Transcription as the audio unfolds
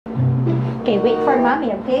Okay, wait for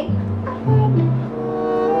mommy, okay?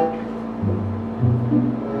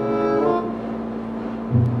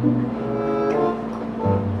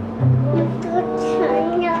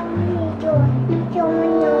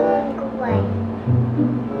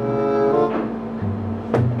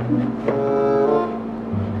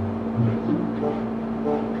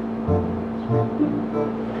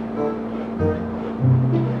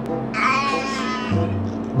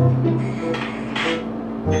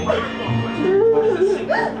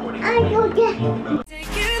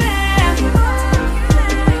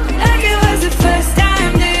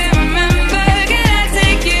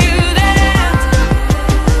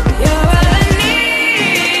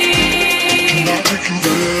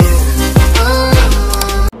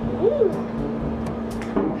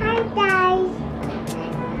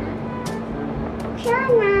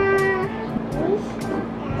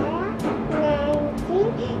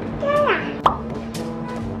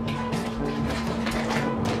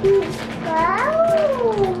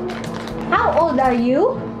 How old are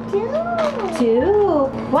you? 2.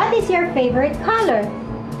 2. What is your favorite color?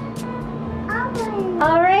 Orange.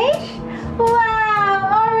 Orange?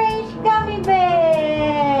 Wow! Orange gummy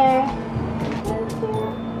bear!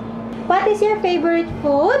 What is your favorite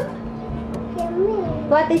food?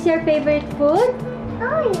 What is your favorite food?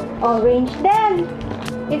 Orange. Orange then.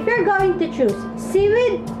 If you're going to choose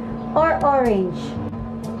seaweed or orange?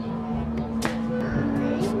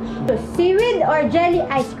 Seaweed or jelly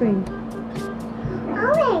ice cream?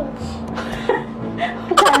 Orange.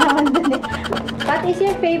 What is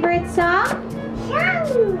your favorite song?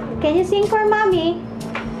 Song. Can you sing for mommy?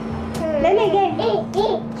 Dali, game.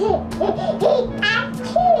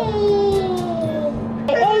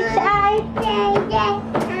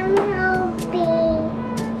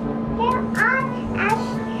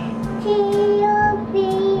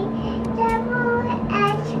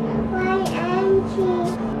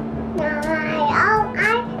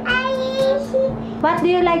 What do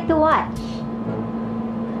you like to watch?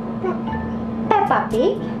 Peppa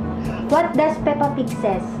Pig? What does Peppa Pig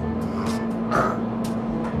says?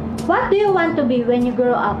 What do you want to be when you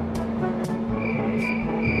grow up?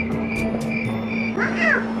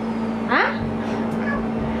 Huh?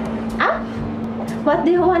 Up? What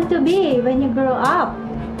do you want to be when you grow up?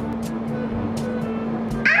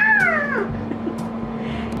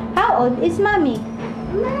 How old is mommy?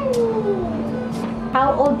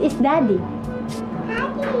 How old is daddy?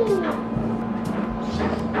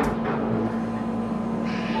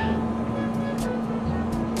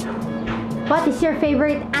 What is your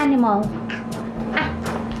favorite animal?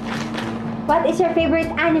 What is your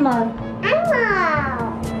favorite animal?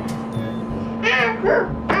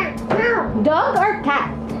 Dog or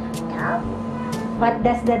cat? Dog. What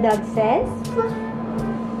does the dog says?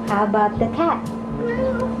 How about the cat?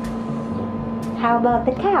 How about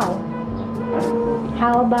the cow?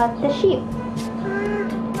 How about the sheep?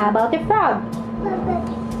 How about the frog?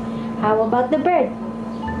 How about the bird?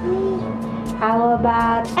 How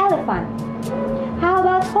about elephant? How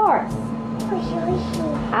about horse?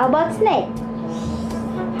 How about snake?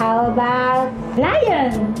 How about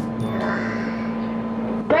lion?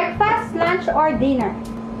 Breakfast, lunch, or dinner?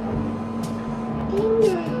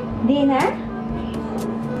 Dinner?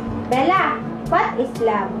 Bella, what is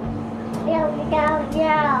love? Love.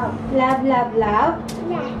 Love, love, love.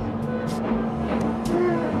 Yes.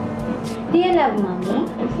 Do you love mommy?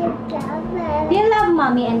 Do you love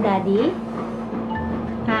mommy and daddy?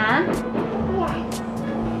 Huh? Yes.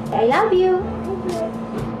 I love you.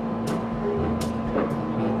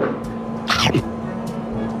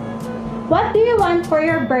 What do you want for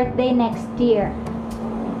your birthday next year?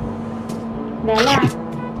 Bella.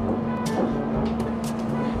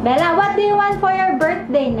 Bella, what do you want for your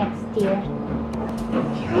birthday next year?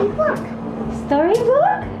 Storybook.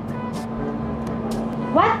 Storybook?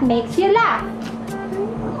 What makes you laugh?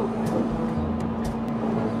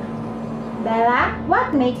 Bella,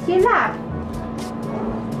 what makes you laugh?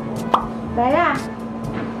 Bella,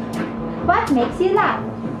 what makes you laugh?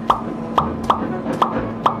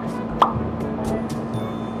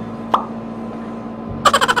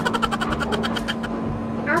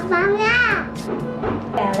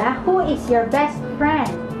 Bella, who is your best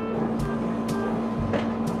friend?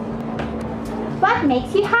 What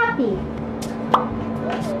makes you happy?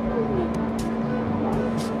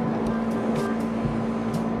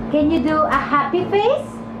 Can you do a happy face?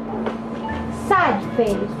 Sad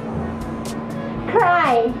face?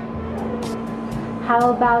 Cry?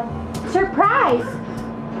 How about surprise?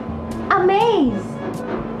 Amaze?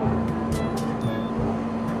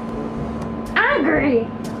 Angry?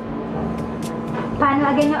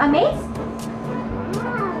 Paano again yung amaze?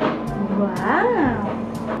 Wow.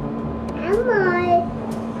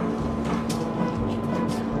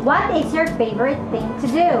 What is your favorite thing to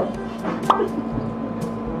do?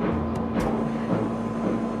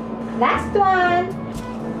 Last one.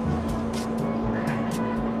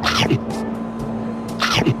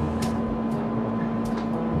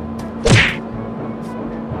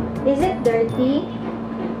 Is it dirty?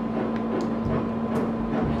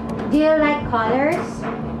 Do you like colors?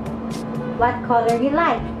 What color do you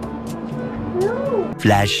like? Blue.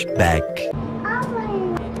 Flashback.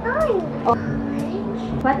 Orange. Orange.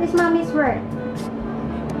 What is mommy's word?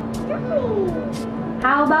 Green.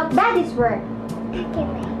 How about daddy's word? Okay.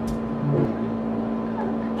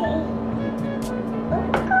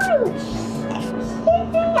 Orange.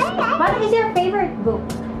 What is your favorite book?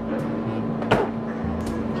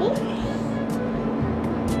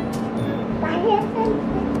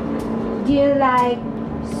 Do you like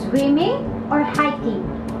swimming or hiking?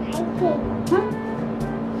 Hmm?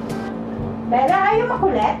 Bella, are you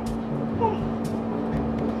makulit?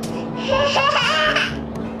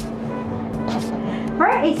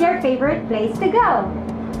 Where is your favorite place to go?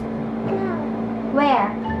 Where?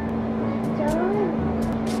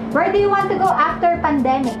 Where do you want to go after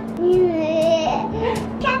pandemic?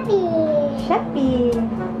 Shopping.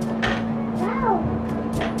 Wow.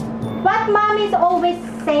 What mom is always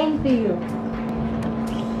saying to you?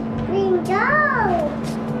 Window.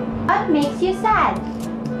 What makes you sad?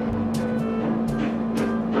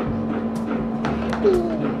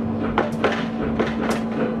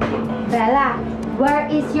 Bella, where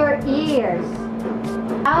is your ears?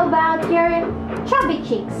 How about your chubby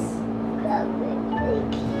cheeks?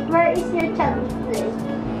 Where is your chubby cheeks?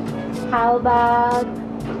 How about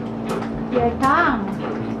your tongue?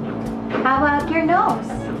 How about your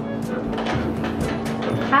nose?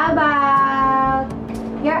 How about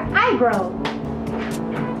your eyebrow?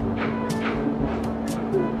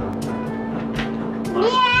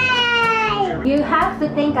 Yay! You have to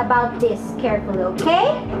think about this carefully,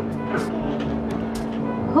 okay?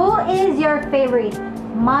 Who is your favorite,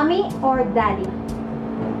 mommy or daddy?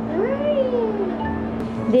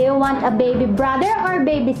 Do you want a baby brother or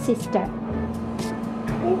baby sister?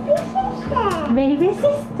 Baby sister. Baby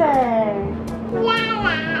sister. La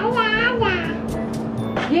la la la.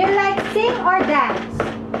 Do you like sing or dance?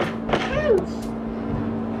 Hands.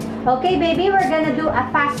 Okay, baby, we're gonna do a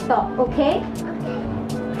fast talk, okay?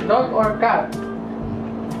 Okay. Dog or cat?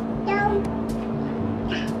 Down.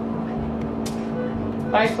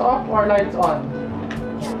 Lights off or lights on?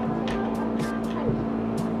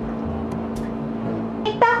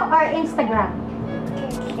 TikTok or Instagram?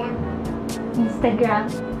 Instagram.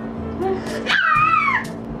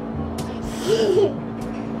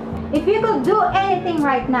 If you could do anything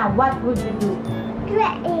right now, what would you do?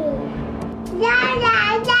 La la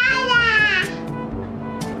la la.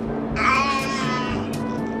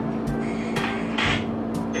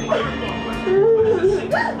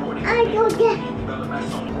 I don't get.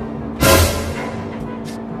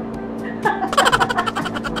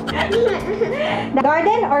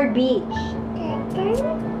 Garden or beach?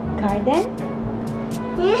 Garden?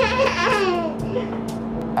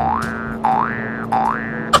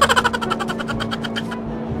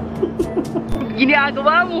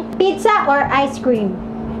 Ginagawa mo? Pizza or ice cream?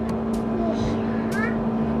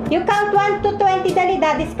 You count 1 to 20, dali.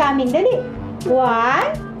 Daddy's coming, dali.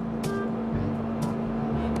 1.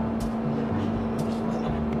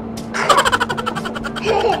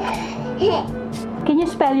 Can you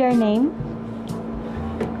spell your name?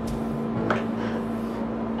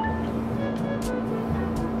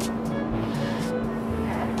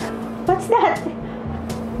 What's that?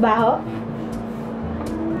 Baho?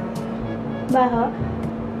 Baho?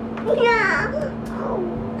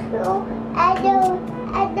 No. I don't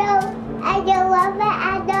want it.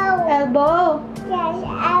 I don't. Elbow? Yes,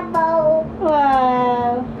 elbow.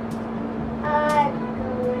 Wow.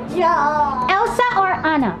 No. Elsa or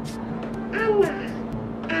Anna? Anna.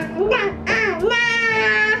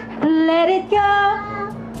 Let it go.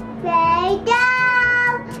 Let go.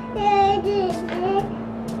 Let it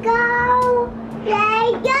go.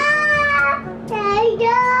 Let go. Let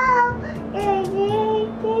go.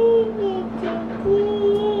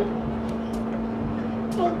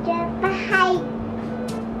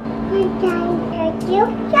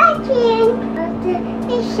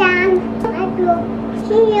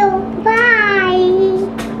 See you. Bye.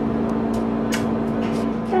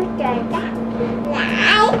 Okay.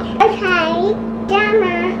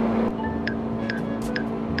 Dama.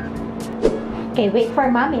 Okay, wait for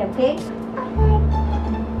mommy, okay? Okay.